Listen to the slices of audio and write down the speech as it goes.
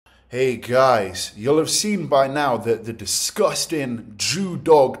Hey guys, you'll have seen by now that the disgusting Jew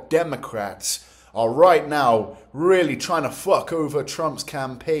dog Democrats are right now really trying to fuck over Trump's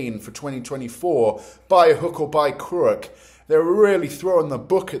campaign for 2024 by hook or by crook. They're really throwing the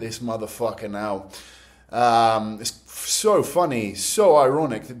book at this motherfucker now. It's so funny, so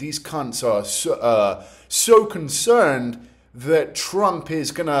ironic that these cunts are so concerned that Trump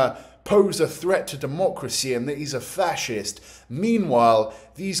is gonna pose a threat to democracy and that he's a fascist. Meanwhile,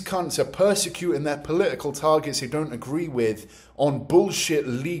 these cunts are persecuting their political targets they don't agree with on bullshit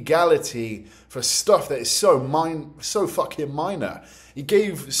legality for stuff that is so fucking minor. He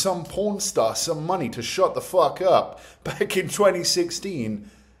gave some porn star some money to shut the fuck up back in 2016,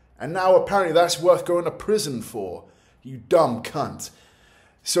 and now apparently that's worth going to prison for. You dumb cunt.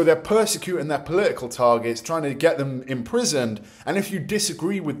 So they're persecuting their political targets, trying to get them imprisoned, and if you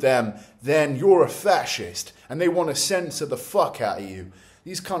disagree with them, then you're a fascist, and they want to censor the fuck out of you.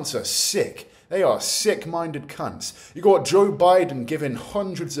 These cunts are sick. They are sick-minded cunts. You got Joe Biden giving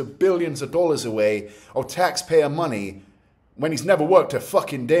hundreds of billions of dollars away of taxpayer money when he's never worked a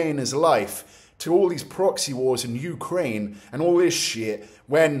fucking day in his life to all these proxy wars in Ukraine and all this shit,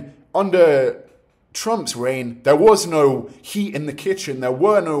 when under Trump's reign, there was no heat in the kitchen, there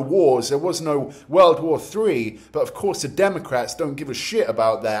were no wars, there was no World War III, but of course the Democrats don't give a shit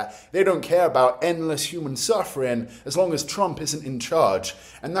about that. They don't care about endless human suffering as long as Trump isn't in charge.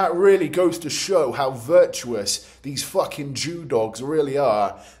 And that really goes to show how virtuous these fucking Jew dogs really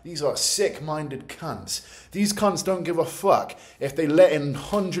are. These are sick-minded cunts. These cunts don't give a fuck if they let in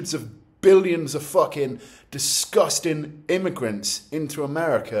hundreds of billions of fucking disgusting immigrants into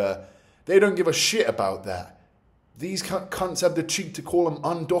America. They don't give a shit about that. These cunts have the cheek to call them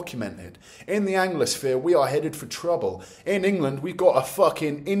undocumented. In the Anglosphere, we are headed for trouble. In England, we've got a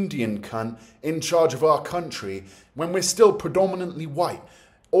fucking Indian cunt in charge of our country when we're still predominantly white.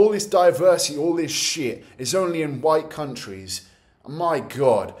 All this diversity, all this shit is only in white countries. My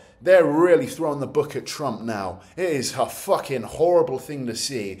God, they're really throwing the book at Trump now. It is a fucking horrible thing to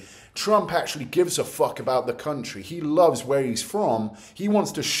see. Trump actually gives a fuck about the country. He loves where he's from. He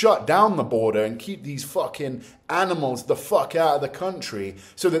wants to shut down the border and keep these fucking animals the fuck out of the country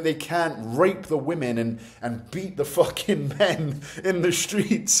so that they can't rape the women and beat the fucking men in the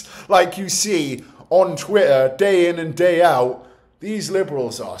streets like you see on Twitter day in and day out. These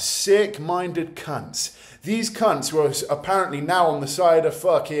liberals are sick-minded cunts. These cunts who are apparently now on the side of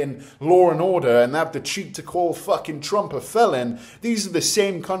fucking law and order and have the cheek to call fucking Trump a felon. These are the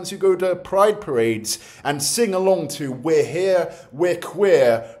same cunts who go to pride parades and sing along to "We're here, we're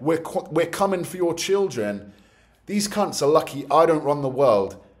queer, we're coming for your children." These cunts are lucky I don't run the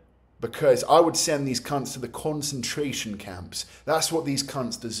world, because I would send these cunts to the concentration camps. That's what these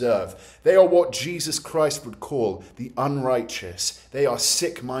cunts deserve. They are what Jesus Christ would call the unrighteous. They are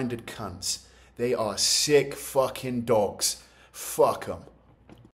sick-minded cunts. They are sick fucking dogs. Fuck them.